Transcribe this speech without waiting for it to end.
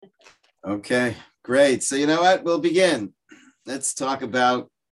Okay, great. So you know what? We'll begin. Let's talk about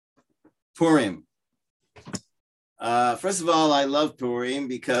Purim. First of all, I love Purim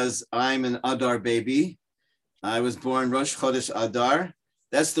because I'm an Adar baby. I was born Rosh Chodesh Adar.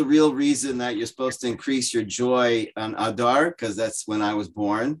 That's the real reason that you're supposed to increase your joy on Adar, because that's when I was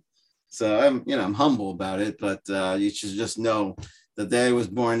born. So I'm humble about it, but you should just know the day I was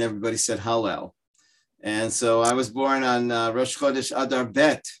born, everybody said Hallel. And so I was born on Rosh Chodesh Adar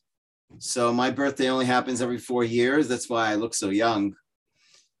Bet. So my birthday only happens every 4 years. That's why I look so young.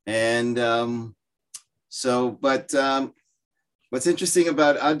 And what's interesting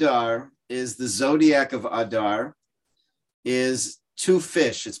about Adar is the zodiac of Adar is two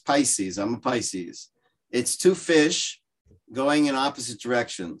fish. It's Pisces. I'm a Pisces. It's two fish going in opposite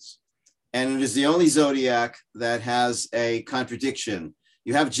directions. And it is the only zodiac that has a contradiction.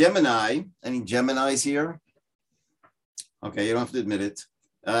 You have Gemini. Any Geminis here? Okay, you don't have to admit it.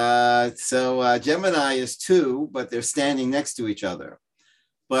 So Gemini is two, but they're standing next to each other.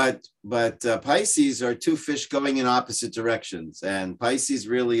 But Pisces are two fish going in opposite directions, and Pisces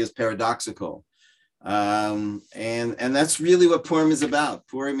really is paradoxical. And that's really what Purim is about.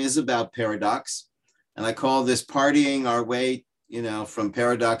 Purim is about paradox, and I call this partying our way, from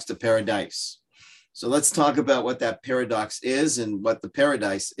paradox to paradise. So let's talk about what that paradox is and what the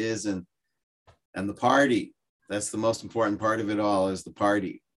paradise is, and the party. That's the most important part of it all, is the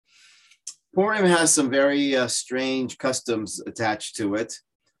party. Purim has some very strange customs attached to it,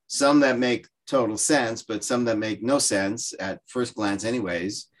 some that make total sense, but some that make no sense at first glance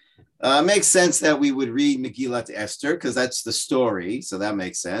anyways. Makes sense that we would read Megillat Esther, because that's the story, so that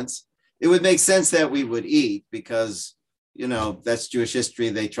makes sense. It would make sense that we would eat, because, that's Jewish history.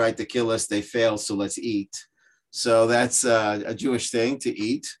 They tried to kill us, they failed, so let's eat. So that's a Jewish thing, to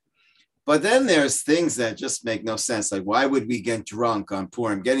eat. But then there's things that just make no sense. Like, why would we get drunk on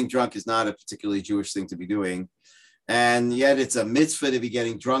Purim? Getting drunk is not a particularly Jewish thing to be doing. And yet it's a mitzvah to be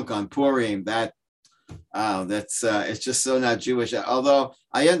getting drunk on Purim. It's just so not Jewish. Although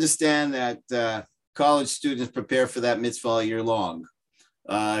I understand that college students prepare for that mitzvah all year long,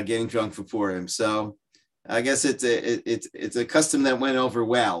 getting drunk for Purim. So I guess it's a custom that went over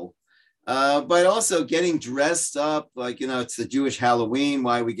well. But also getting dressed up, it's the Jewish Halloween.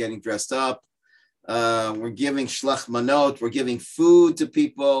 Why are we getting dressed up? We're giving shlach manot. We're giving food to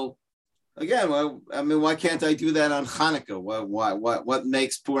people. Again, why can't I do that on Hanukkah? What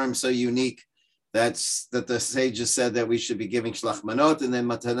makes Purim so unique? That the sages said that we should be giving shlach manot and then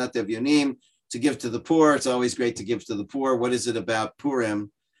matanat evyonim to give to the poor. It's always great to give to the poor. What is it about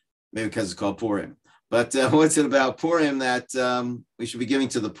Purim? Maybe because it's called Purim. But what's it about Purim that we should be giving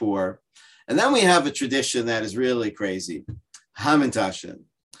to the poor? And then we have a tradition that is really crazy, Hamantashen.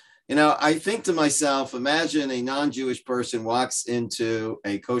 I think to myself, imagine a non-Jewish person walks into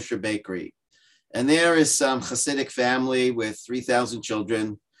a kosher bakery, and there is some Hasidic family with 3,000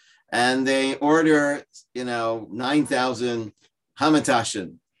 children, and they order, 9,000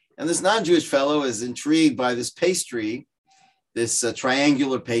 Hamantashen. And this non-Jewish fellow is intrigued by this pastry, this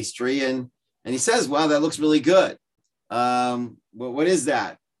triangular pastry, and he says, "Wow, that looks really good. What is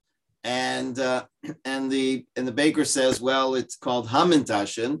that?" And the baker says, "Well, it's called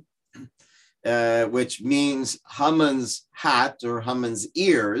Hamantashen, which means Haman's hat or Haman's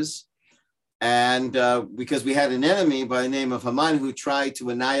ears. And because we had an enemy by the name of Haman who tried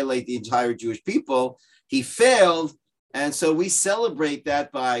to annihilate the entire Jewish people, he failed. And so we celebrate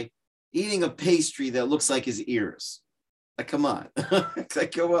that by eating a pastry that looks like his ears." Like, come on.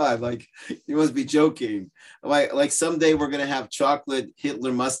 Come on. Like, you must be joking. Like someday we're going to have chocolate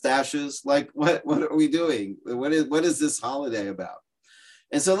Hitler mustaches. Like, what are we doing? What is this holiday about?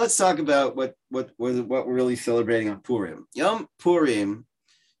 And so let's talk about what we're really celebrating on Purim. Yom Purim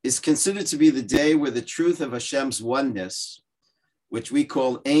is considered to be the day where the truth of Hashem's oneness, which we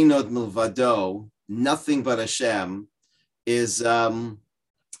call Einod Milvado, nothing but Hashem, is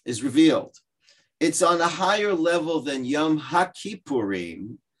revealed. It's on a higher level than Yom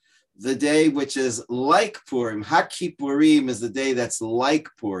HaKippurim, the day which is like Purim. HaKippurim is the day that's like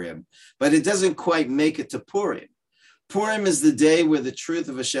Purim, but it doesn't quite make it to Purim. Purim is the day where the truth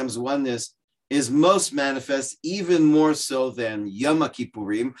of Hashem's oneness is most manifest, even more so than Yom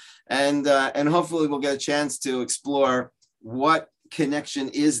HaKippurim. And hopefully we'll get a chance to explore what connection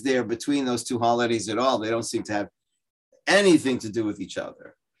is there between those two holidays at all. They don't seem to have anything to do with each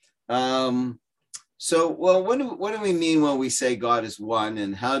other. What do we mean when we say God is one,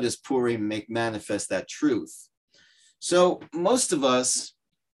 and how does Purim make manifest that truth? So most of us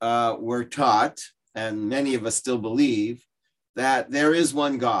were taught, and many of us still believe, that there is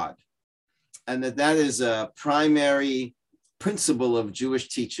one God, and that is a primary principle of Jewish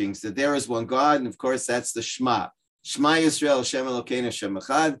teachings, that there is one God, and of course that's the Shema. Shema Yisrael, Hashem Elokeinu, Hashem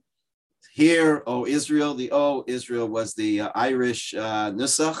Echad. Hear, O Israel. The O Israel was the Irish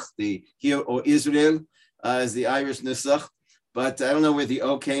nusach. The Hear, O Israel is the Irish nusach. But I don't know where the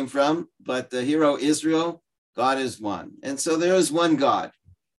O came from. But the Hear, O Israel, God is one. And so there is one God.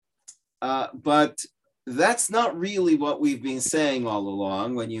 But that's not really what we've been saying all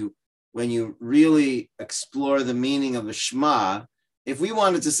along. When you really explore the meaning of the Shema, if we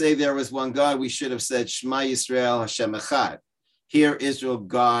wanted to say there was one God, we should have said Shema Yisrael, Hashem Echad. Hear, Israel,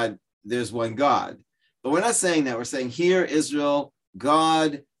 God, there's one God. But we're not saying that. We're saying, hear, Israel,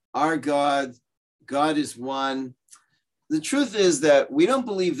 God, our God, God is one. The truth is that we don't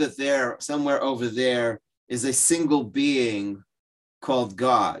believe that there, somewhere over there, is a single being called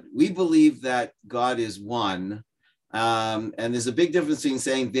God. We believe that God is one. And there's a big difference between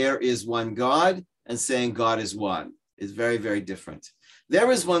saying there is one God and saying God is one. It's very, very different.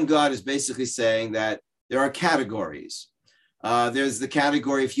 There is one God is basically saying that there are categories. There's the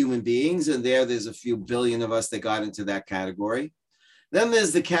category of human beings, and there's a few billion of us that got into that category. Then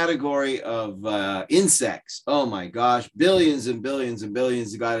there's the category of insects. Oh my gosh, billions and billions and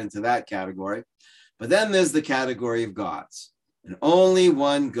billions got into that category. But then there's the category of gods. And only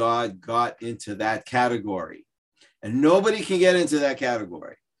one God got into that category. And nobody can get into that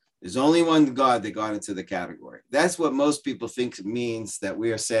category. There's only one God that got into the category. That's what most people think it means that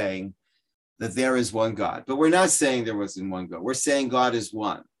we are saying that there is one God. But we're not saying there wasn't one God. We're saying God is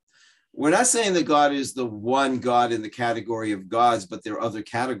one. We're not saying that God is the one God in the category of gods, but there are other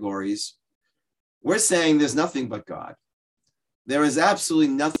categories. We're saying there's nothing but God. There is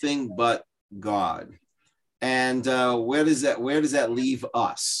absolutely nothing but God. And where does that leave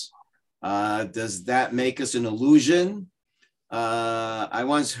us? Does that make us an illusion? I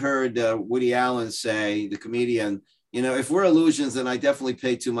once heard Woody Allen say, the comedian, if we're illusions, then I definitely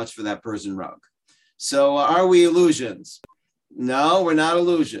pay too much for that Persian rug. So are we illusions? No, we're not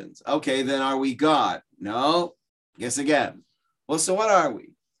illusions. Okay, then are we God? No. Guess again. Well, so what are we?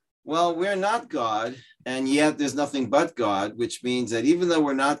 Well, we're not God, and yet there's nothing but God, which means that even though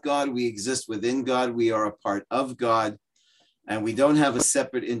we're not God, we exist within God. We are a part of God, and we don't have a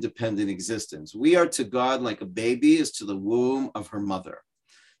separate independent existence. We are to God like a baby is to the womb of her mother.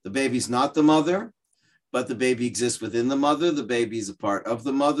 The baby's not the mother, but the baby exists within the mother. The baby is a part of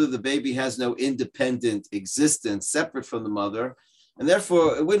the mother. The baby has no independent existence separate from the mother. And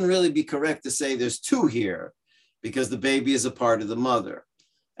therefore, it wouldn't really be correct to say there's two here because the baby is a part of the mother.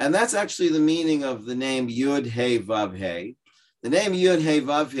 And that's actually the meaning of the name Yud He Vav He. The name Yud He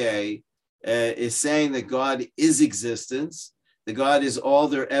Vav He is saying that God is existence. That God is all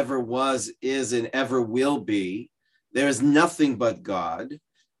there ever was, is, and ever will be. There is nothing but God.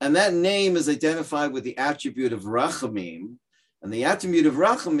 And that name is identified with the attribute of Rachamim. And the attribute of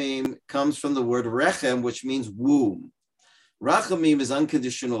Rachamim comes from the word Rechem, which means womb. Rachamim is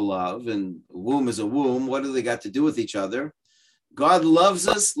unconditional love, and womb is a womb. What do they got to do with each other? God loves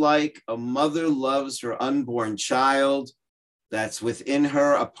us like a mother loves her unborn child that's within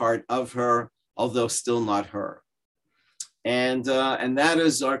her, a part of her, although still not her. And that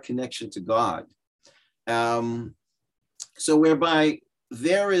is our connection to God. So whereby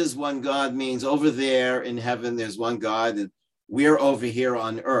there is one God means over there in heaven, there's one God, and we're over here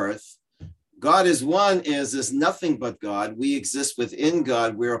on earth. God is one is nothing but God. We exist within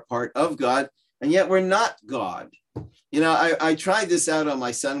God. We're a part of God, and yet we're not God. I tried this out on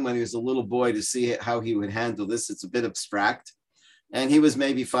my son when he was a little boy to see how he would handle this. It's a bit abstract. And he was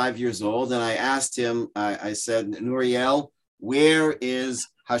maybe 5 years old. And I asked him, I said, Nuriel, where is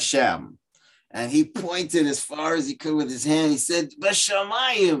Hashem? And he pointed as far as he could with his hand. He said,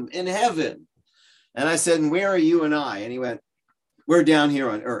 Bashamayim, in heaven. And I said, and where are you and I? And he went, we're down here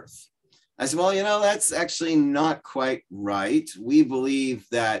on earth. I said, well, that's actually not quite right. We believe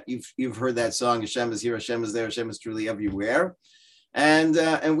that you've heard that song, Hashem is here, Hashem is there, Hashem is truly everywhere.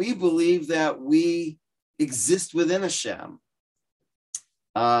 And we believe that we exist within Hashem.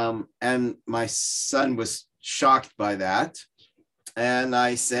 And my son was shocked by that. And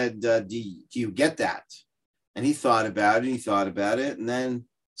I said, do you get that? And he thought about it. And then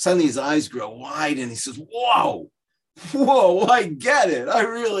suddenly his eyes grow wide and he says, whoa, I get it. I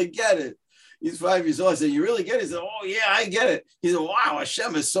really get it. He's 5 years old. I said, you really get it? He said, oh yeah, I get it. He said, wow,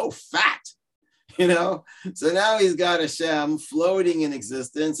 Hashem is so fat. So now he's got Hashem floating in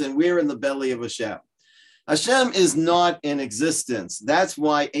existence and we're in the belly of Hashem. Hashem is not in existence. That's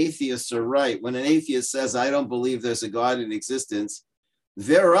why atheists are right. When an atheist says, I don't believe there's a God in existence,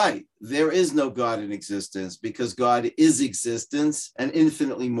 they're right. There is no God in existence because God is existence and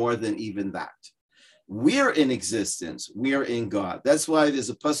infinitely more than even that. we're in existence. We're in God. That's why there's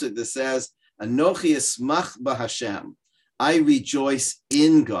a pasuk that says, Anochi esmach b'Hashem. I rejoice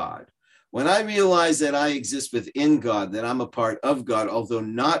in God. When I realize that I exist within God, that I'm a part of God, although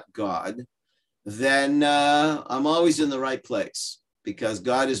not God, then I'm always in the right place, because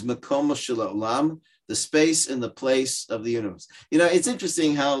God is Makom Shel Olam, the space and the place of the universe. It's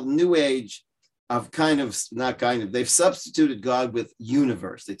interesting how New Age they've substituted God with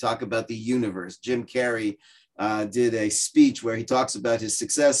universe. They talk about the universe. Jim Carrey did a speech where he talks about his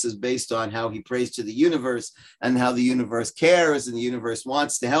successes based on how he prays to the universe and how the universe cares and the universe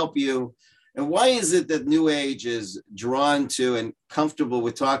wants to help you. And why is it that New Age is drawn to and comfortable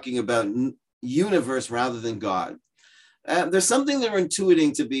with talking about universe rather than God? There's something they're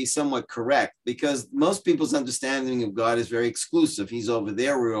intuiting to be somewhat correct, because most people's understanding of God is very exclusive. He's over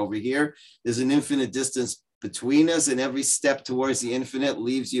there, we're over here. There's an infinite distance between us, and every step towards the infinite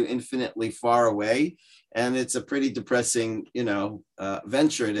leaves you infinitely far away. And it's a pretty depressing,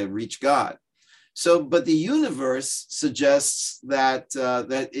 venture to reach God. So, but the universe suggests that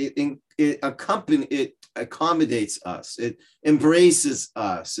it accommodates us, it embraces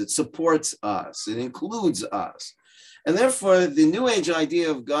us, it supports us, it includes us. And therefore, the New Age idea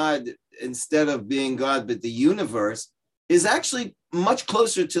of God, instead of being God, but the universe, is actually much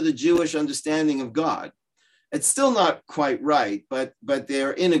closer to the Jewish understanding of God. It's still not quite right, but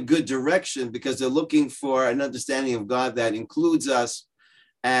they're in a good direction, because they're looking for an understanding of God that includes us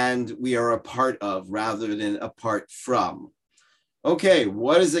and we are a part of rather than apart from. Okay,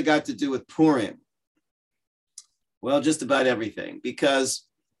 what has it got to do with Purim? Well, just about everything, because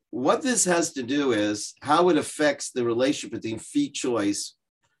what this has to do is how it affects the relationship between free choice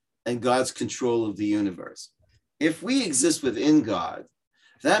and God's control of the universe. If we exist within God,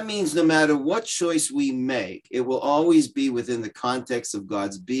 that means no matter what choice we make, it will always be within the context of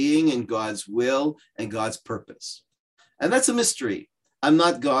God's being and God's will and God's purpose. And that's a mystery. I'm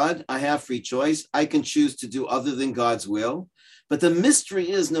not God. I have free choice. I can choose to do other than God's will. But the mystery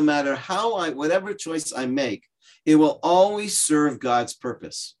is, no matter whatever choice I make, it will always serve God's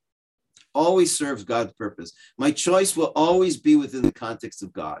purpose. Always serves God's purpose. My choice will always be within the context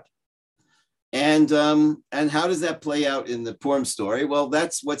of God. And how does that play out in the Purim story? Well,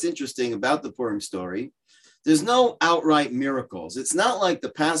 that's what's interesting about the Purim story. There's no outright miracles. It's not like the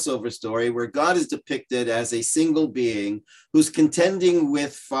Passover story, where God is depicted as a single being who's contending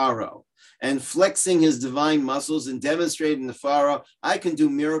with Pharaoh and flexing his divine muscles and demonstrating to Pharaoh, I can do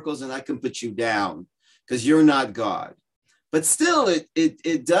miracles and I can put you down because you're not God. But still,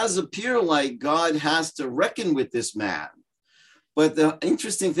 it does appear like God has to reckon with this man. But the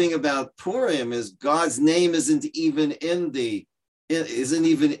interesting thing about Purim is God's name isn't even in the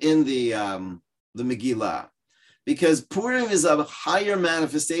Megillah, because Purim is a higher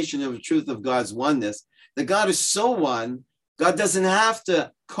manifestation of the truth of God's oneness. That God is so one, God doesn't have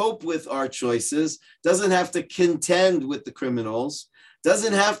to cope with our choices, doesn't have to contend with the criminals,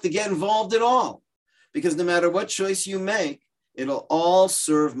 doesn't have to get involved at all. Because no matter what choice you make, it'll all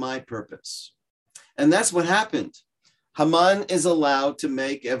serve my purpose. And that's what happened. Haman is allowed to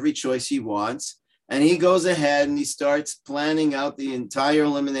make every choice he wants, and he goes ahead and he starts planning out the entire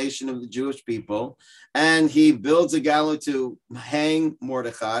elimination of the Jewish people, and he builds a gallows to hang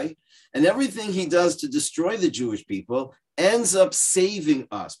Mordechai, and everything he does to destroy the Jewish people ends up saving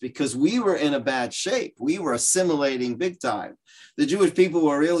us, because we were in a bad shape. We were assimilating big time. The Jewish people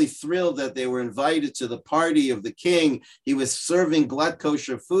were really thrilled that they were invited to the party of the king. He was serving glatt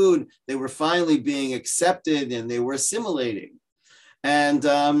kosher food. They were finally being accepted and they were assimilating. And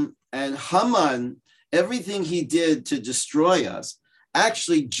Haman, everything he did to destroy us,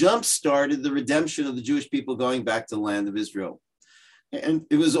 actually jump-started the redemption of the Jewish people going back to the land of Israel. And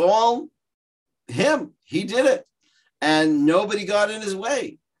it was all him. He did it. And nobody got in his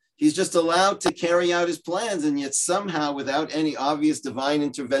way. He's just allowed to carry out his plans, and yet somehow, without any obvious divine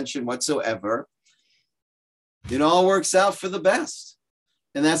intervention whatsoever, it all works out for the best.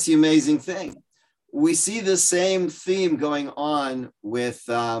 And that's the amazing thing. We see the same theme going on with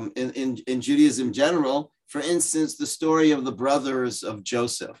in Judaism in general. For instance, the story of the brothers of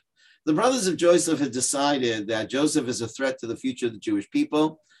Joseph. The brothers of Joseph had decided that Joseph is a threat to the future of the Jewish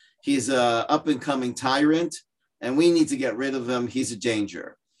people. He's an up-and-coming tyrant, and we need to get rid of him. He's a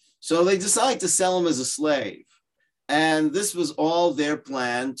danger. So they decide to sell him as a slave. And this was all their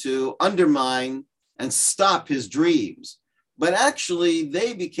plan to undermine and stop his dreams. But actually,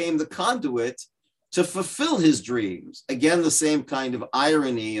 they became the conduit to fulfill his dreams. Again, the same kind of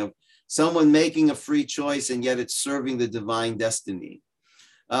irony of someone making a free choice, and yet it's serving the divine destiny.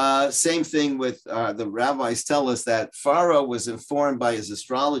 Same thing with the rabbis tell us that Pharaoh was informed by his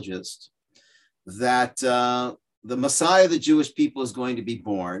astrologist that the Messiah of the Jewish people is going to be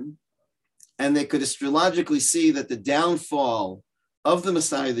born, and they could astrologically see that the downfall of the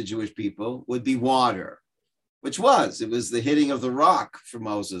Messiah of the Jewish people would be water, which it was the hitting of the rock for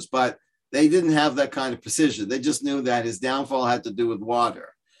Moses, but they didn't have that kind of precision. They just knew that his downfall had to do with water.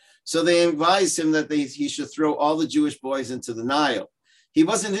 So they advised him that he should throw all the Jewish boys into the Nile. He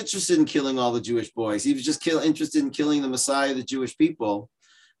wasn't interested in killing all the Jewish boys. He was just interested in killing the Messiah of the Jewish people.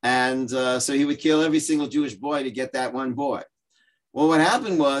 And so he would kill every single Jewish boy to get that one boy. Well, what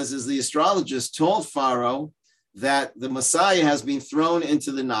happened is the astrologers told Pharaoh that the Messiah has been thrown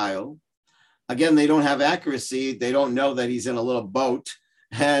into the Nile. Again, they don't have accuracy. They don't know that he's in a little boat.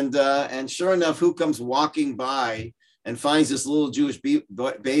 And sure enough, who comes walking by and finds this little Jewish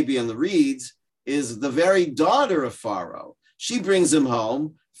baby in the reeds is the very daughter of Pharaoh. She brings him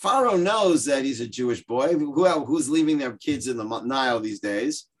home. Pharaoh knows that he's a Jewish boy. Who's leaving their kids in the Nile these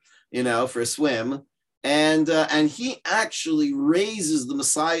days, for a swim. And he actually raises the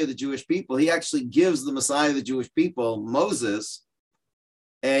Messiah of the Jewish people. He actually gives the Messiah of the Jewish people, Moses,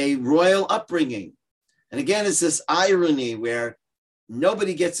 a royal upbringing. And again, it's this irony where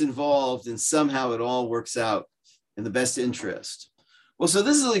nobody gets involved and somehow it all works out in the best interest. Well, so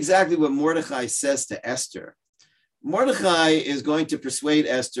this is exactly what Mordechai says to Esther. Mordechai is going to persuade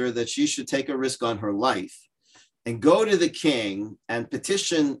Esther that she should take a risk on her life and go to the king and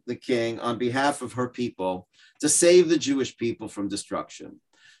petition the king on behalf of her people to save the Jewish people from destruction.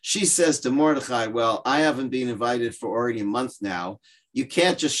 She says to Mordechai, well, I haven't been invited for already a month now. You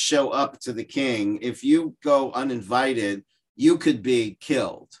can't just show up to the king. If you go uninvited, you could be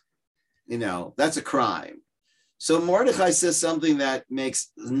killed. That's a crime. So Mordechai says something that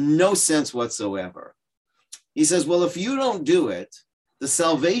makes no sense whatsoever. He says, well, if you don't do it, the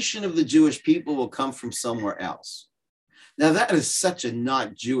salvation of the Jewish people will come from somewhere else. Now, that is such a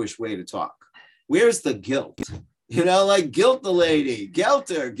not Jewish way to talk. Where's the guilt? Guilt the lady, guilt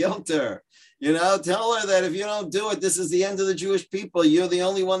her. Tell her that if you don't do it, this is the end of the Jewish people. You're the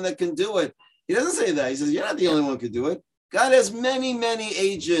only one that can do it. He doesn't say that. He says, you're not the only one who can do it. God has many, many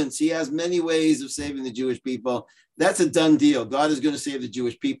agents. He has many ways of saving the Jewish people. That's a done deal. God is going to save the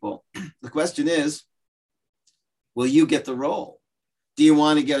Jewish people. The question is, will you get the role? Do you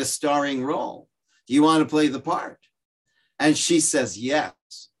want to get a starring role? Do you want to play the part? And she says yes.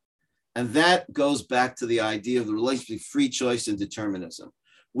 And that goes back to the idea of the relationship between free choice and determinism.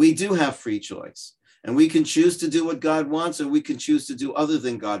 We do have free choice, and we can choose to do what God wants, or we can choose to do other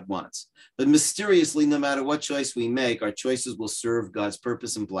than God wants. But mysteriously, no matter what choice we make, our choices will serve God's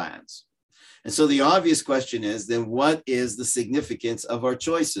purpose and plans. And so the obvious question is, then what is the significance of our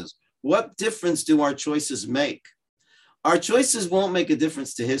choices? What difference do our choices make? Our choices won't make a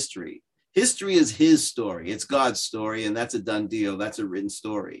difference to history. History is his story. It's God's story, and that's a done deal. That's a written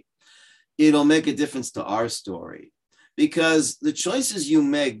story. It'll make a difference to our story, because the choices you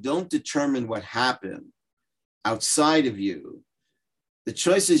make don't determine what happened outside of you. The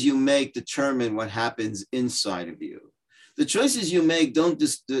choices you make determine what happens inside of you. The choices you make don't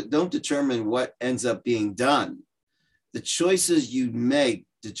determine what ends up being done. The choices you make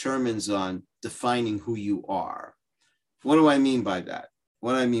determines on defining who you are. What do I mean by that?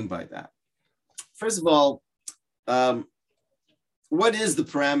 First of all, what is the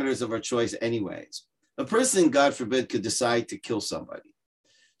parameters of our choice anyways? A person, God forbid, could decide to kill somebody.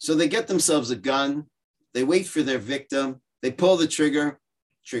 So they get themselves a gun, they wait for their victim, they pull the trigger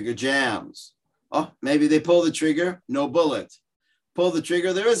jams. Oh, maybe they pull the trigger, no bullet. Pull the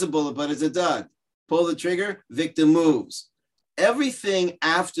trigger, there is a bullet, but it's a dud. Pull the trigger, victim moves. Everything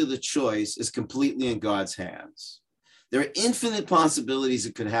after the choice is completely in God's hands. There are infinite possibilities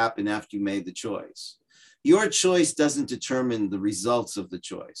that could happen after you made the choice. Your choice doesn't determine the results of the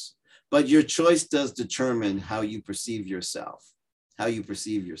choice, but your choice does determine how you perceive yourself.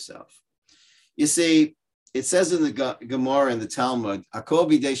 You see, it says in the Gemara and the Talmud, "Hakol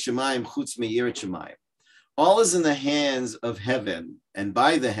bidei shemayim chutz meyirat shemayim." All is in the hands of heaven and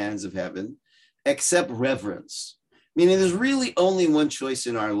by the hands of heaven, except reverence. Meaning there's really only one choice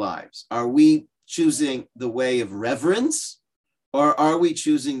in our lives. Are we choosing the way of reverence, or are we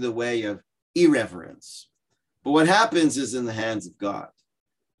choosing the way of irreverence? But what happens is in the hands of God.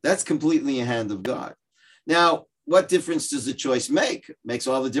 That's completely in the hand of God. Now, what difference does the choice make? It makes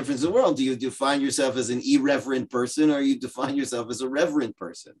all the difference in the world. Do you define yourself as an irreverent person, or you define yourself as a reverent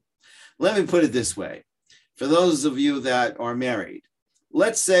person? Let me put it this way. For those of you that are married,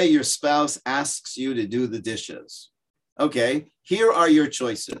 let's say your spouse asks you to do the dishes. Okay, here are your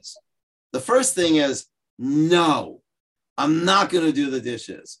choices. The first thing is, no, I'm not going to do the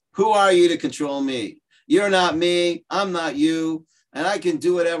dishes. Who are you to control me? You're not me. I'm not you. and I can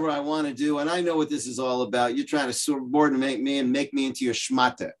do whatever I want to do, and I know what this is all about. You're trying to subordinate me and make me into your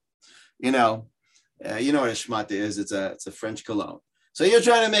shmata. You know what a shmata is. It's a French cologne. So you're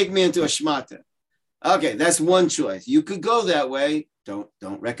trying to make me into a shmata. Okay, that's one choice. You could go that way. Don't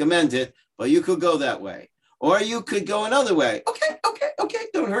recommend it, but you could go that way. Or you could go another way. Okay.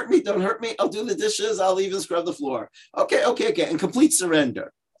 Don't hurt me. I'll do the dishes. I'll even scrub the floor. Okay. And complete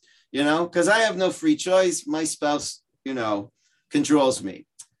surrender, because I have no free choice. My spouse, controls me.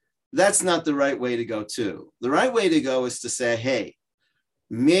 That's not the right way to go too. The right way to go is to say, hey,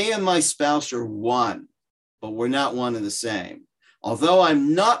 me and my spouse are one, but we're not one and the same. Although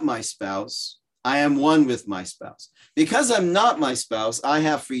I'm not my spouse, I am one with my spouse. Because I'm not my spouse, I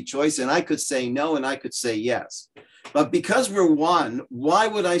have free choice, and I could say no and I could say yes. But because we're one, why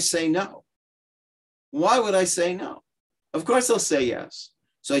would I say no? Why would I say no? Of course I'll say yes.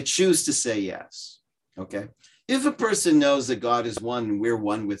 So I choose to say yes. Okay. If a person knows that God is one and we're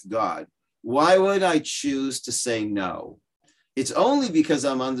one with God, why would I choose to say no? It's only because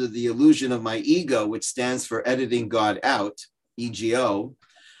I'm under the illusion of my ego, which stands for editing God out, EGO,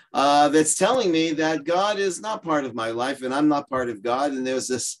 that's telling me that God is not part of my life and I'm not part of God. And there's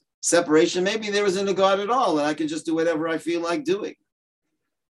this separation. Maybe there isn't a God at all, and I can just do whatever I feel like doing.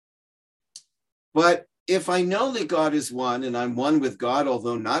 But if I know that God is one and I'm one with God,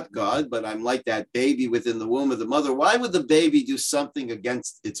 although not God, but I'm like that baby within the womb of the mother, why would the baby do something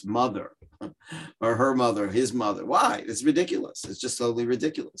against its mother or her mother, his mother? Why? It's ridiculous. It's just totally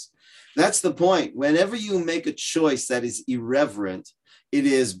ridiculous. That's the point. Whenever you make a choice that is irreverent, it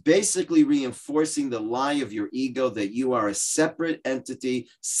is basically reinforcing the lie of your ego that you are a separate entity,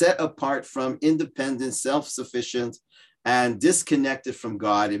 set apart from, independent, self-sufficient, and disconnected from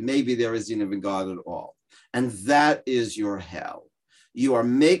God. And maybe there isn't even God at all. And that is your hell. You are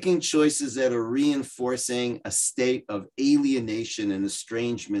making choices that are reinforcing a state of alienation and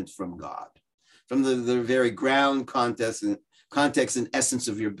estrangement from God, from the very ground, context and essence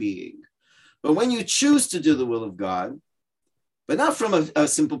of your being. But when you choose to do the will of God, but not from a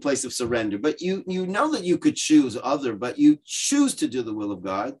simple place of surrender, but you know that you could choose other, but you choose to do the will of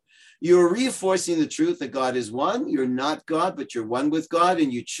God, you're reinforcing the truth that God is one. You're not God, but you're one with God,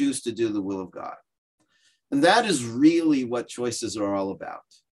 and you choose to do the will of God. And that is really what choices are all about.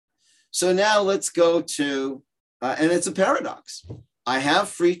 So now let's go to, and it's a paradox. I have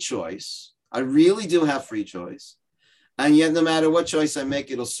free choice. I really do have free choice. And yet, no matter what choice I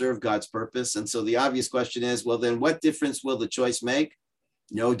make, it'll serve God's purpose. And so the obvious question is, well, then what difference will the choice make?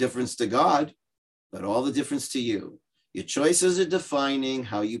 No difference to God, but all the difference to you. Your choices are defining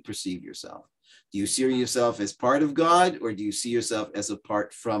how you perceive yourself. Do you see yourself as part of God, or do you see yourself as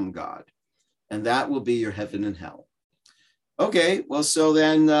apart from God? And that will be your heaven and hell. Okay, well, so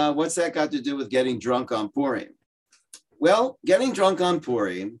then what's that got to do with getting drunk on Purim? Well, getting drunk on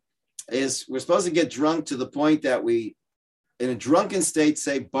Purim is, we're supposed to get drunk to the point that we, in a drunken state,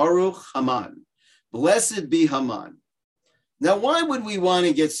 say, Baruch Haman, blessed be Haman. Now, why would we want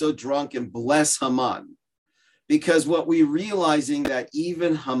to get so drunk and bless Haman? Because what we're realizing that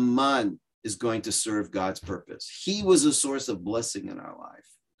even Haman is going to serve God's purpose. He was a source of blessing in our life.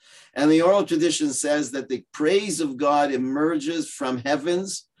 And the oral tradition says that the praise of God emerges from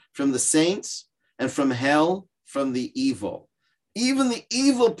heavens, from the saints, and from hell, from the evil. Even the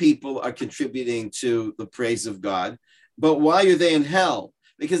evil people are contributing to the praise of God. But why are they in hell?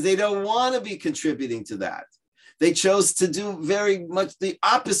 Because they don't want to be contributing to that. They chose to do very much the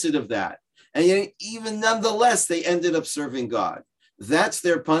opposite of that. And yet, even nonetheless, they ended up serving God. That's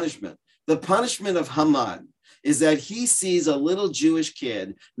their punishment. The punishment of Haman is that he sees a little Jewish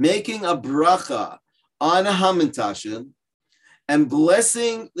kid making a bracha on a hamantashen and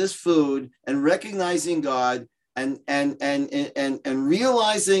blessing this food and recognizing God and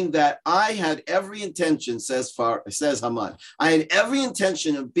realizing that I had every intention, says Haman, I had every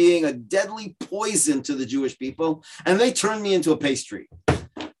intention of being a deadly poison to the Jewish people, and they turned me into a pastry.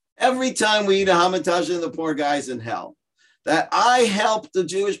 Every time we eat a hamantashen, the poor guy's in hell. That I helped the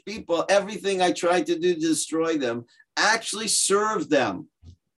Jewish people, everything I tried to do to destroy them, actually served them,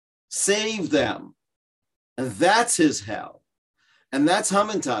 saved them. And that's his hell. And that's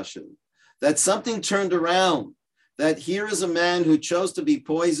hamantashen. That something turned around. That here is a man who chose to be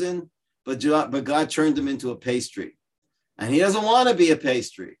poison, but God turned him into a pastry. And he doesn't want to be a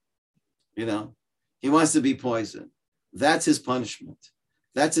pastry. He wants to be poison. That's his punishment.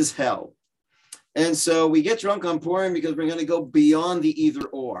 That's his hell. And so we get drunk on Purim because we're going to go beyond the either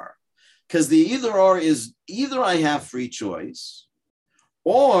or. Because the either or is either I have free choice,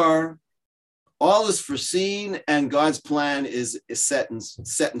 or all is foreseen and God's plan is set in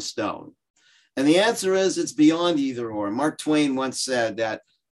stone. And the answer is it's beyond either or. Mark Twain once said that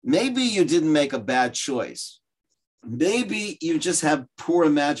maybe you didn't make a bad choice. Maybe you just have poor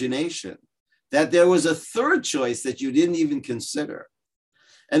imagination, that there was a third choice that you didn't even consider.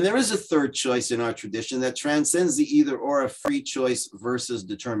 And there is a third choice in our tradition that transcends the either or, a free choice versus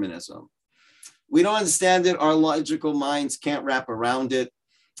determinism. We don't understand it. Our logical minds can't wrap around it.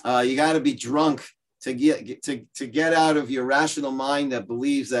 You got to be drunk to get out of your rational mind that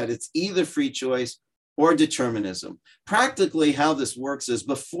believes that it's either free choice or determinism. Practically, how this works is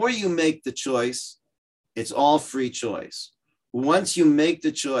before you make the choice, it's all free choice. Once you make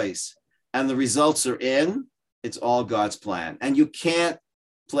the choice and the results are in, it's all God's plan. And you can't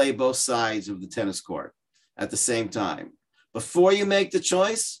play both sides of the tennis court at the same time. Before you make the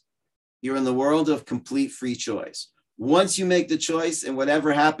choice, you're in the world of complete free choice. Once you make the choice and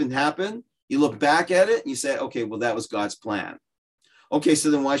whatever happened, you look back at it and you say, okay, well, that was God's plan. Okay,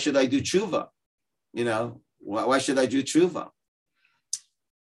 so then why should I do tshuva? Why should I do tshuva?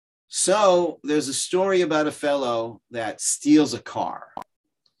 So there's a story about a fellow that steals a car.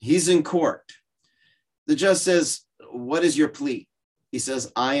 He's in court. The judge says, what is your plea? He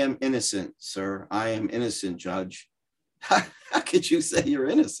says, I am innocent, sir. I am innocent, judge. How could you say you're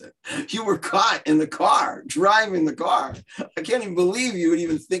innocent? You were caught in the car, driving the car. I can't even believe you would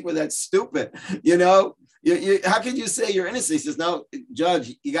even think we're that stupid. How could you say you're innocent? He says, no,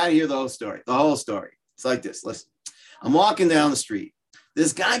 judge, you got to hear the whole story. The whole story. It's like this. Listen, I'm walking down the street.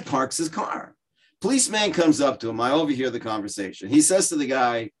 This guy parks his car. Policeman comes up to him. I overhear the conversation. He says to the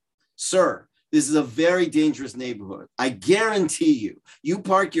guy, sir, this is a very dangerous neighborhood. I guarantee you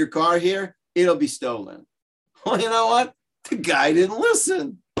park your car here, it'll be stolen. Well, you know what? The guy didn't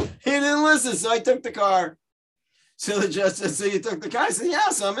listen. He didn't listen, so I took the car. So the judge said, so you took the car? I said, yeah,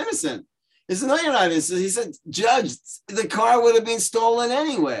 so I'm innocent. He said, no, you're not innocent. He said, judge, the car would have been stolen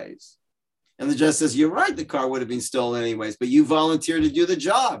anyways. And the judge says, you're right, the car would have been stolen anyways, but you volunteered to do the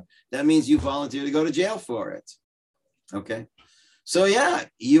job. That means you volunteered to go to jail for it. Okay? So yeah,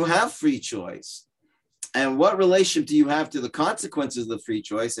 you have free choice. And what relationship do you have to the consequences of the free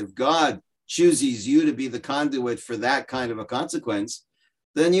choice? If God chooses you to be the conduit for that kind of a consequence,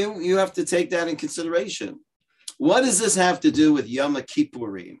 then you have to take that in consideration. What does this have to do with Yom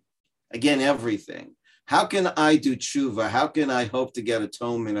Kippurim? Again, everything. How can I do tshuva? How can I hope to get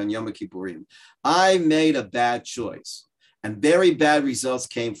atonement on Yom Kippurim? I made a bad choice and very bad results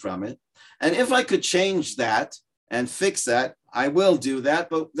came from it. And if I could change that and fix that, I will do that.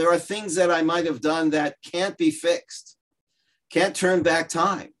 But there are things that I might have done that can't be fixed, can't turn back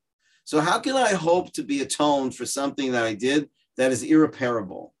time. So how can I hope to be atoned for something that I did that is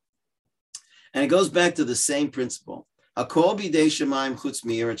irreparable? And it goes back to the same principle. Hakol bidei shemaim chutz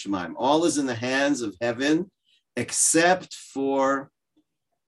miyirat shemaim. All is in the hands of heaven, except for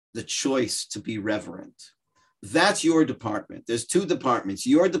the choice to be reverent. That's your department. There's two departments.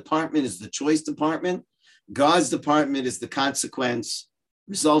 Your department is the choice department. God's department is the consequence,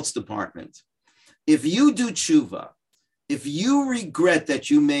 results department. If you do tshuva, if you regret that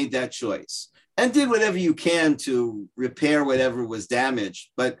you made that choice and did whatever you can to repair whatever was damaged,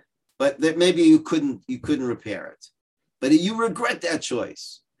 but that maybe you couldn't repair it, but you regret that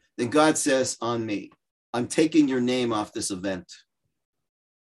choice, then God says, on me, I'm taking your name off this event.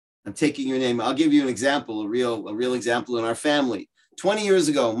 I'm taking your name. I'll give you an example, a real example in our family. 20 years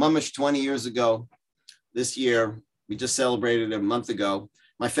ago, mamash 20 years ago, this year, we just celebrated a month ago,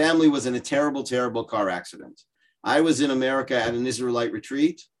 my family was in a terrible, terrible car accident. I was in America at an Israelite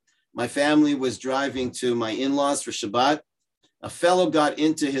retreat. My family was driving to my in-laws for Shabbat. A fellow got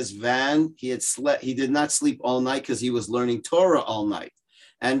into his van. He did not sleep all night because he was learning Torah all night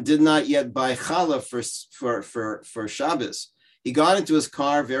and did not yet buy challah for Shabbos. He got into his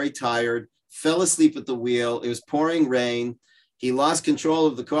car very tired, fell asleep at the wheel. It was pouring rain. He lost control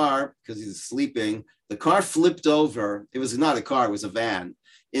of the car because he was sleeping. The car flipped over. It was not a car, it was a van.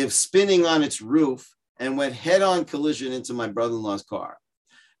 It was spinning on its roof and went head-on collision into my brother-in-law's car.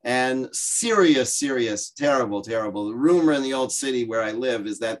 And serious, terrible. The rumor in the old city where I live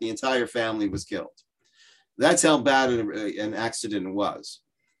is that the entire family was killed. That's how bad an accident it was.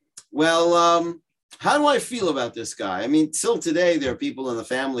 Well, how do I feel about this guy? I mean, till today, there are people in the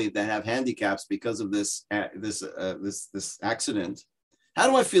family that have handicaps because of this accident. How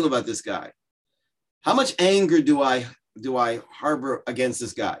do I feel about this guy? How much anger do I harbor against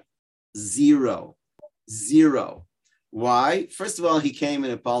this guy? Zero. Why? First of all, he came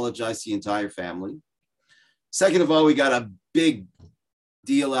and apologized to the entire family. Second of all, we got a big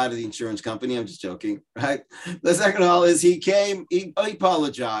deal out of the insurance company. I'm just joking, right? The second of all is he came, he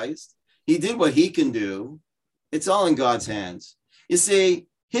apologized. He did what he can do. It's all in God's hands. You see,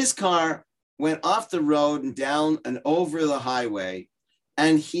 his car went off the road and down and over the highway,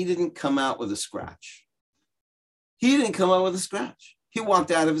 and he didn't come out with a scratch. He didn't come out with a scratch. He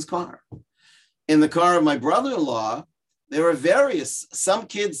walked out of his car. In the car of my brother-in-law, there were various, some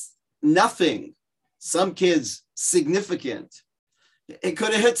kids, nothing. Some kids, significant. It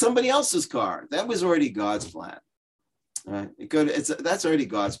could have hit somebody else's car. That was already God's plan. Right? That's already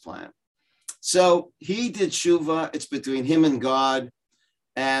God's plan. So he did tshuva. It's between him and God.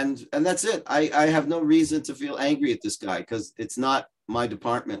 And that's it. I have no reason to feel angry at this guy because it's not my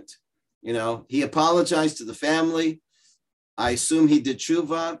department. You know, he apologized to the family. I assume he did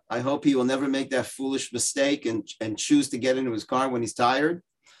tshuva. I hope he will never make that foolish mistake and choose to get into his car when he's tired.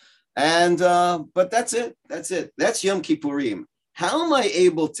 And but that's it. That's it. That's Yom Kippurim. How am I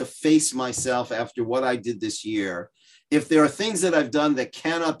able to face myself after what I did this year if there are things that I've done that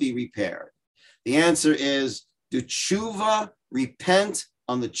cannot be repaired? The answer is do tshuva, repent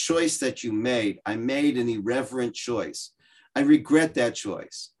on the choice that you made. I made an irreverent choice. I regret that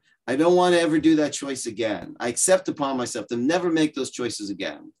choice. I don't want to ever do that choice again. I accept upon myself to never make those choices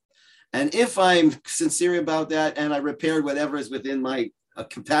again. And if I'm sincere about that and I repaired whatever is within my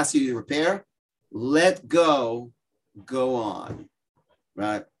capacity to repair, let go on,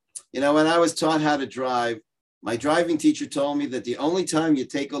 right? You know, when I was taught how to drive, my driving teacher told me that the only time you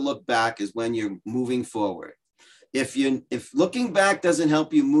take a look back is when you're moving forward. If looking back doesn't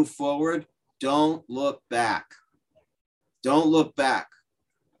help you move forward, don't look back. Don't look back,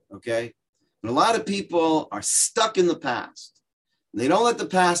 okay? And a lot of people are stuck in the past. They don't let the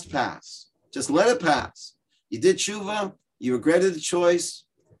past pass. Just let it pass. You did tshuva, you regretted the choice,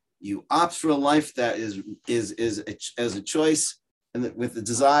 you opt for a life that is as a choice and with the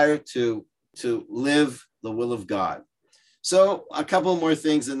desire to live the will of God. So a couple more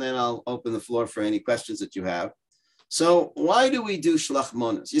things, and then I'll open the floor for any questions that you have. So why do we do shlach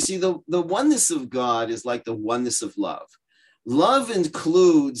monos? You see, the oneness of God is like the oneness of love. Love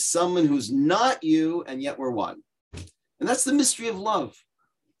includes someone who's not you, and yet we're one. And that's the mystery of love.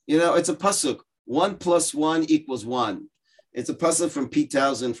 You know, it's a pasuk, 1 + 1 = 1. It's a pasuk from Pete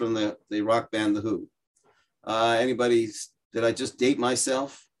Townsend from the rock band The Who. Anybody, did I just date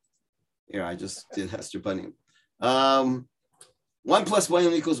myself? Yeah, I just did Hester Bunny. 1 +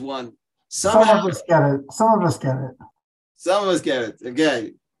 1 = 1. Somehow, some of us get it. Some of us get it. Some of us get it.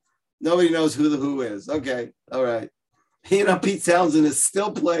 Okay. Nobody knows who The Who is. Okay. All right. You know, Pete Townsend is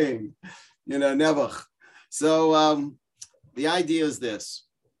still playing, you know, never. So the idea is this.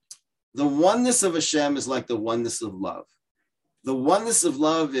 The oneness of Hashem is like the oneness of love. The oneness of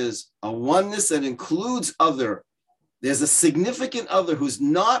love is a oneness that includes other. There's a significant other who's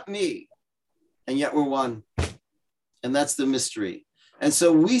not me, and yet we're one. And that's the mystery. And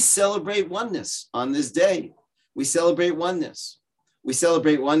so we celebrate oneness on this day. We celebrate oneness. We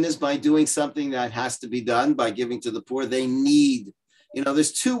celebrate oneness by doing something that has to be done, by giving to the poor. They need, you know,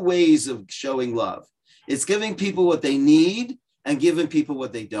 there's two ways of showing love. It's giving people what they need and giving people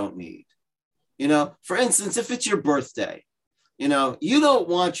what they don't need. You know, for instance, if it's your birthday, you know, you don't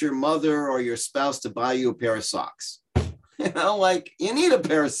want your mother or your spouse to buy you a pair of socks. You know, like you need a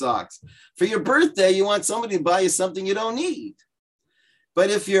pair of socks. For your birthday, you want somebody to buy you something you don't need. But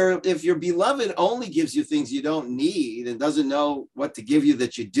if your beloved only gives you things you don't need and doesn't know what to give you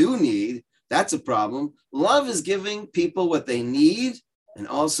that you do need, that's a problem. Love is giving people what they need and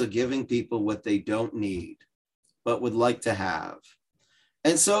also giving people what they don't need, but would like to have.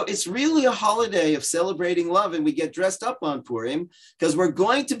 And so it's really a holiday of celebrating love, and we get dressed up on Purim because we're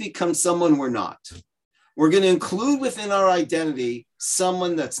going to become someone we're not. We're going to include within our identity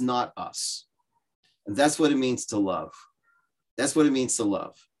someone that's not us. And that's what it means to love. That's what it means to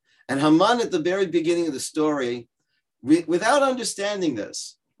love. And Haman, at the very beginning of the story, without understanding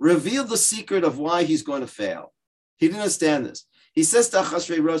this, revealed the secret of why he's going to fail. He didn't understand this. He says to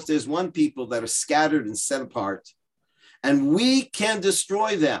Achashverosh, there's one people that are scattered and set apart, and we can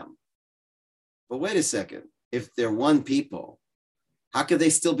destroy them. But wait a second. If they're one people, how could they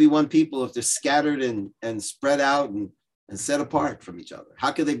still be one people if they're scattered and spread out and set apart from each other?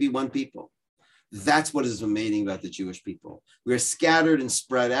 How could they be one people? That's what is amazing about the Jewish people. We're scattered and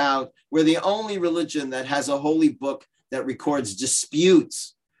spread out. We're the only religion that has a holy book that records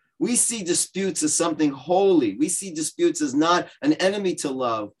disputes. We see disputes as something holy. We see disputes as not an enemy to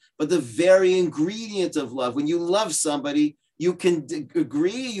love, but the very ingredient of love. When you love somebody, you can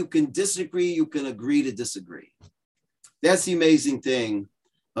agree, you can disagree, you can agree to disagree. That's the amazing thing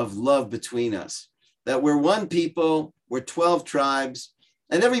of love between us, that we're one people, we're 12 tribes,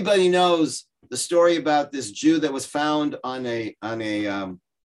 and everybody knows the story about this Jew that was found on a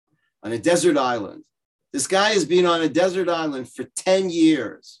desert island. This guy has been on a desert island for 10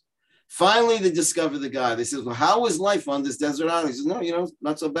 years. Finally, they discover the guy. They says, well, how was life on this desert island? He says, no,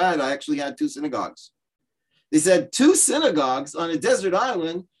 not so bad. I actually had 2 synagogues. They said, 2 synagogues on a desert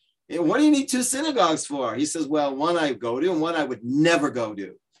island? What do you need 2 synagogues for? He says, well, one I go to and one I would never go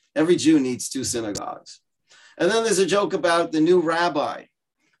to. Every Jew needs 2 synagogues. And then there's a joke about the new rabbi.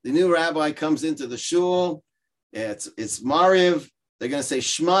 The new rabbi comes into the shul. It's Mariv. They're going to say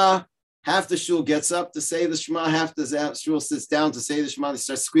Shema. Half the shul gets up to say the Shema. Half the shul sits down to say the Shema. They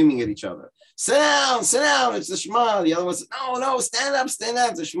start screaming at each other. Sit down, it's the Shema. The other one says, no, stand up, it's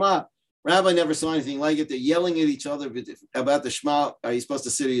the Shema. Rabbi never saw anything like it. They're yelling at each other about the Shema. Are you supposed to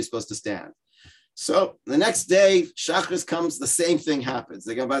sit or are you supposed to stand? So the next day, Shachris comes, the same thing happens.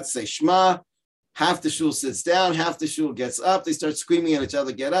 They're about to say Shema. Half the shul sits down, half the shul gets up. They start screaming at each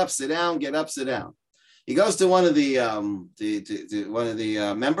other, get up, sit down, get up, sit down. He goes to one of the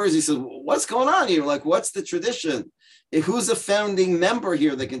members. He says, what's going on here? Like, what's the tradition? Who's a founding member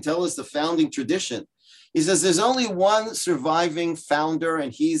here that can tell us the founding tradition? He says, there's only one surviving founder,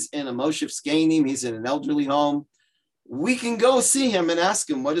 and he's in a Moshe Skenim. He's in an elderly home. We can go see him and ask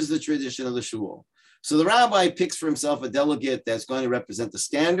him, what is the tradition of the shul? So the rabbi picks for himself a delegate that's going to represent the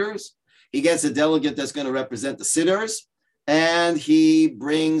standards. He gets a delegate that's going to represent the sitters, and he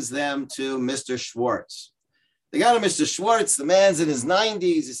brings them to Mr. Schwartz. They got to Mr. Schwartz. The man's in his 90s.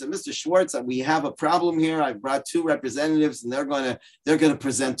 He said, Mr. Schwartz, we have a problem here. I brought 2 representatives, and they're going to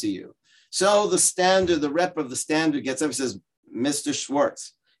present to you. So the rep of the standard gets up and says, Mr.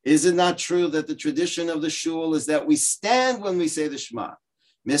 Schwartz, is it not true that the tradition of the shul is that we stand when we say the Shema?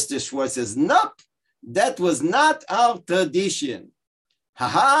 Mr. Schwartz says, nope, that was not our tradition.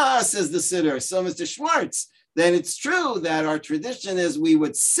 Ha, says the sitter. So Mr. Schwartz, then it's true that our tradition is we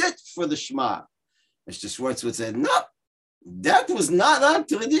would sit for the Shema. Mr. Schwartz would say, no, that was not our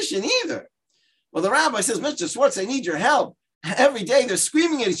tradition either. Well, the rabbi says, Mr. Schwartz, I need your help. Every day they're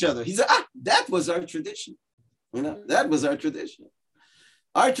screaming at each other. He said, that was our tradition. That was our tradition.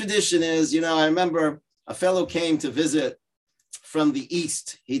 Our tradition is, I remember a fellow came to visit from the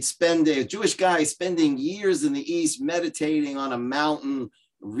East. He'd spend a Jewish guy spending years in the East, meditating on a mountain,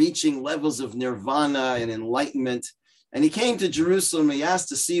 reaching levels of nirvana and enlightenment. And he came to Jerusalem. He asked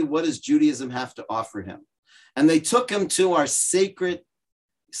to see what does Judaism have to offer him. And they took him to our sacred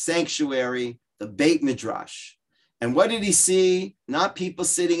sanctuary, the beit midrash. And what did he see? Not people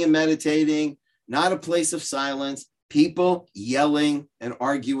sitting and meditating, not a place of silence, people yelling and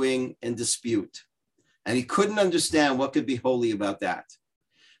arguing and dispute. And he couldn't understand what could be holy about that.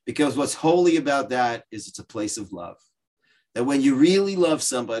 Because what's holy about that is it's a place of love. That when you really love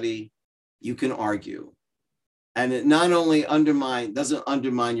somebody, you can argue. And it not only doesn't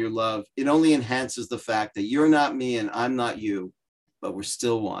undermine your love, it only enhances the fact that you're not me and I'm not you, but we're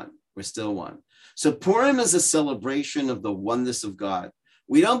still one. We're still one. So Purim is a celebration of the oneness of God.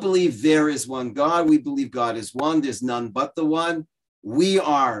 We don't believe there is one God. We believe God is one. There's none but the one. We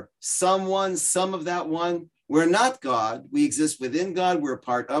are someone, some of that one. We're not God. We exist within God. We're a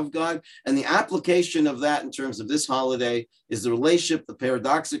part of God. And the application of that in terms of this holiday is the relationship, the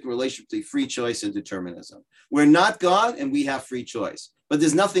paradoxical relationship between free choice and determinism. We're not God and we have free choice. But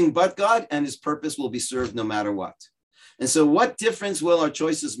there's nothing but God and his purpose will be served no matter what. And so what difference will our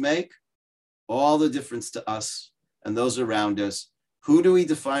choices make? All the difference to us and those around us. Who do we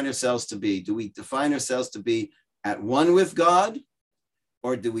define ourselves to be? Do we define ourselves to be at one with God?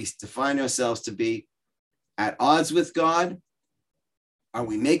 Or do we define ourselves to be at odds with God? Are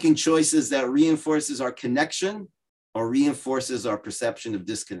we making choices that reinforces our connection or reinforces our perception of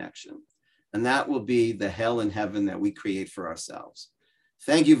disconnection? And that will be the hell and heaven that we create for ourselves.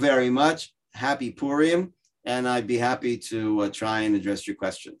 Thank you very much. Happy Purim. And I'd be happy to try and address your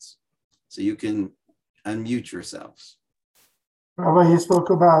questions. So you can unmute yourselves. Rabbi, you spoke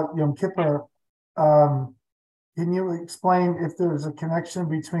about Yom Kippur. Can you explain if there's a connection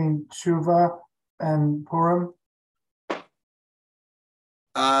between Tshuva and Purim?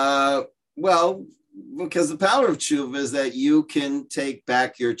 Well, because the power of Tshuva is that you can take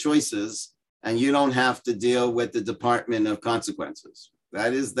back your choices and you don't have to deal with the department of consequences.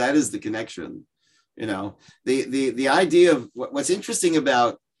 That is the connection. The idea of what's interesting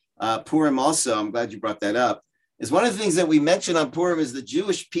about Purim also, I'm glad you brought that up, is one of the things that we mentioned on Purim is the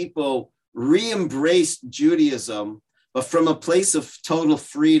Jewish people re-embraced Judaism, but from a place of total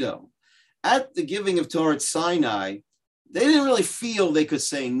freedom. At the giving of Torah at Sinai, they didn't really feel they could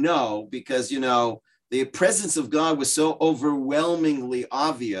say no because, the presence of God was so overwhelmingly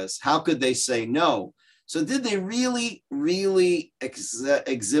obvious. How could they say no? So did they really, really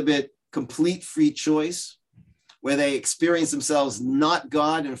exhibit complete free choice, where they experienced themselves not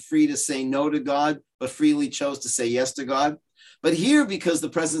God and free to say no to God, but freely chose to say yes to God? But here, because the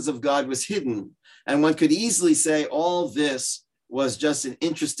presence of God was hidden, and one could easily say all this was just an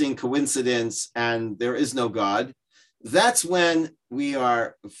interesting coincidence and there is no God, that's when we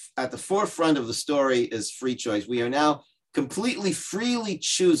are at the forefront of the story is free choice. We are now completely freely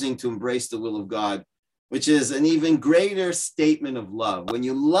choosing to embrace the will of God, which is an even greater statement of love. When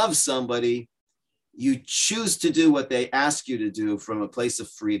you love somebody, you choose to do what they ask you to do from a place of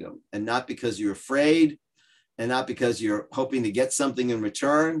freedom, and not because you're afraid and not because you're hoping to get something in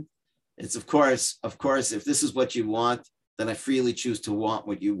return. It's of course, if this is what you want, then I freely choose to want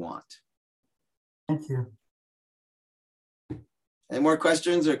what you want. Thank you. Any more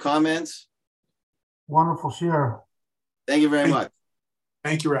questions or comments? Wonderful shiur. Thank you very much.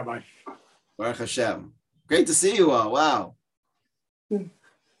 Thank you, Rabbi. Baruch Hashem. Great to see you all. Wow.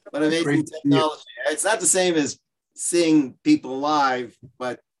 What amazing technology. It's not the same as seeing people live,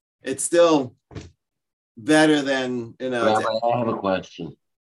 but it's still better than, Rabbi, I have a question.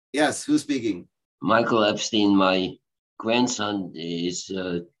 Yes, who's speaking? Michael Epstein, my grandson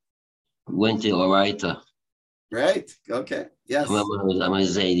went to Orayta. Right. Okay. Yes. I'm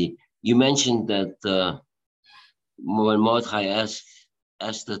his 80. You mentioned that when Mordechai asked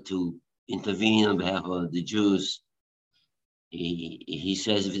Esther to intervene on behalf of the Jews, he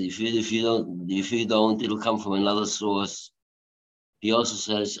says if you don't, it'll come from another source. He also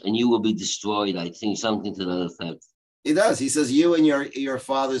says, and you will be destroyed. I think something to that effect. He does. He says, you and your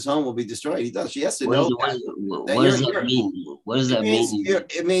father's home will be destroyed. He does. She has to know that. What does that mean? What does that mean?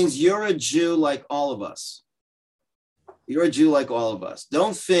 It means you're a Jew like all of us. You're a Jew like all of us.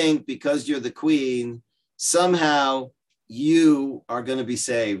 Don't think because you're the queen, somehow you are going to be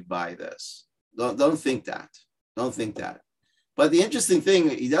saved by this. Don't think that. Don't think that. But the interesting thing,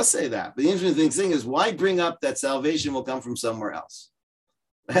 he does say that, but the interesting thing is, why bring up that salvation will come from somewhere else?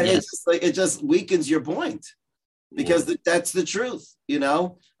 Yes. It just weakens your point. Because that's the truth,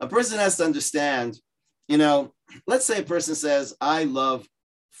 A person has to understand, let's say a person says, I love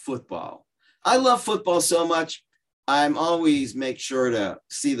football. I love football so much, I'm always make sure to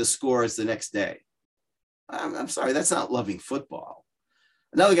see the scores the next day. I'm sorry, that's not loving football.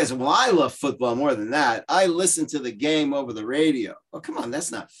 Another guy said, well, I love football more than that. I listen to the game over the radio. Oh, come on,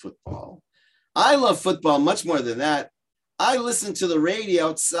 that's not football. I love football much more than that. I listen to the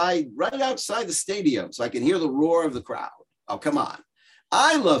radio right outside the stadium, so I can hear the roar of the crowd. Oh, come on.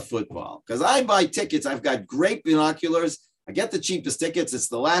 I love football because I buy tickets. I've got great binoculars. I get the cheapest tickets. It's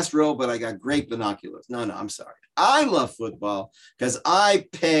the last row, but I got great binoculars. No, I'm sorry. I love football because I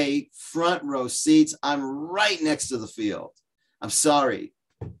pay front row seats. I'm right next to the field. I'm sorry.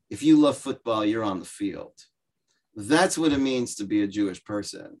 If you love football, you're on the field. That's what it means to be a Jewish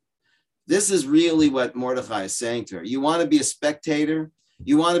person. This is really what Mordechai is saying to her. You want to be a spectator?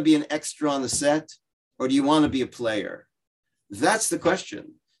 You want to be an extra on the set? Or do you want to be a player? That's the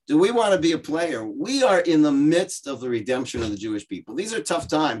question. Do we want to be a player? We are in the midst of the redemption of the Jewish people. These are tough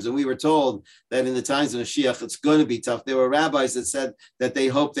times. And we were told that in the times of Mashiach, it's going to be tough. There were rabbis that said that they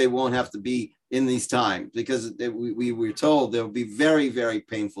hope they won't have to be in these times because we were told there will be very, very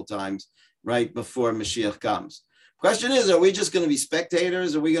painful times right before Mashiach comes. Question is, are we just going to be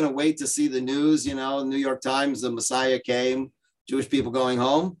spectators? Are we going to wait to see the news, New York Times, the Messiah came, Jewish people going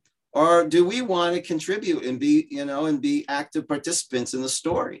home? Or do we want to contribute and be, and be active participants in the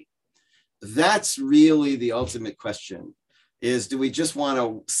story? That's really the ultimate question is, do we just want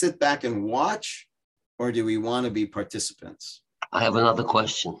to sit back and watch or do we want to be participants? I have another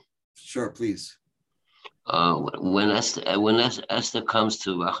question. Sure, please. When Esther comes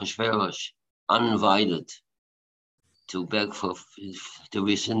to Achashverosh uninvited, to beg to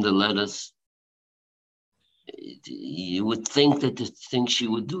rescind the letters, you would think that the thing she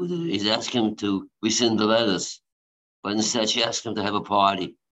would do is ask him to rescind the letters, but instead she asked him to have a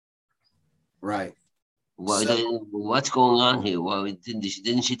party. Right. What's going on here? Well,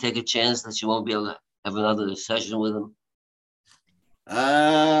 didn't she take a chance that she won't be able to have another session with him?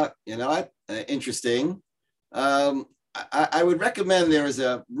 You know what? Interesting. I would recommend there is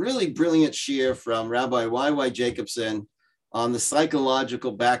a really brilliant shiur from Rabbi Y.Y. Jacobson on the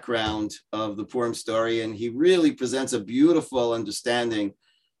psychological background of the Purim story. And he really presents a beautiful understanding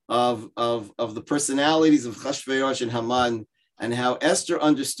of the personalities of Achashverosh and Haman and how Esther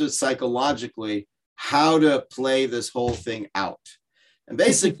understood psychologically how to play this whole thing out. And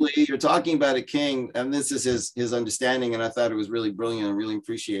basically, you're talking about a king, and this is his understanding, and I thought it was really brilliant and really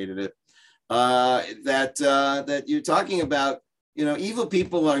appreciated it. That you're talking about, evil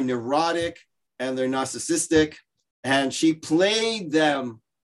people are neurotic and they're narcissistic, and she played them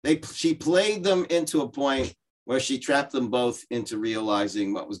into a point where she trapped them both into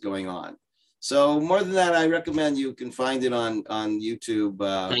realizing what was going on. So more than that, I recommend you can find it on YouTube.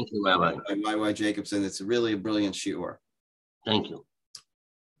 Thank you, Rabbi. By Y.Y. Jacobson. It's really a brilliant shiur. Thank you.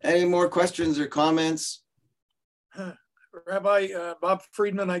 Any more questions or comments? Rabbi Bob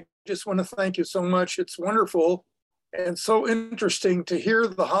Friedman, I just want to thank you so much. It's wonderful and so interesting to hear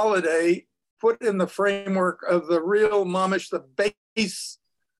the holiday put in the framework of the real mamish, the base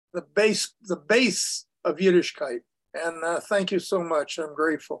of Yiddishkeit. And thank you so much. I'm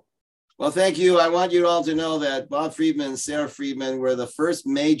grateful. Well, thank you. I want you all to know that Bob Friedman and Sarah Friedman were the first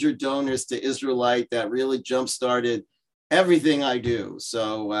major donors to Israelite that really jump-started everything I do.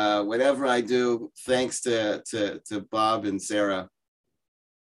 So whatever I do, thanks to Bob and Sarah.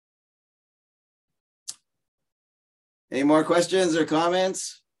 Any more questions or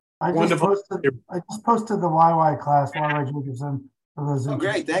comments? I just posted the YY class, YY Jacobson. For those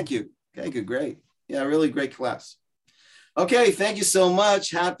great. Thank you. Okay, good. Great. Yeah, really great class. Okay, thank you so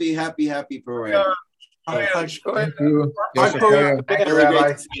much. Happy Purim. Thank you. Yes, thank you,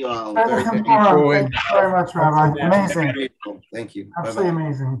 Rabbi. Thank you all. Thank you very much, Rabbi. Amazing. Thank you. Absolutely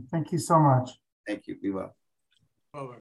amazing. Thank you so much. Thank you. Be well.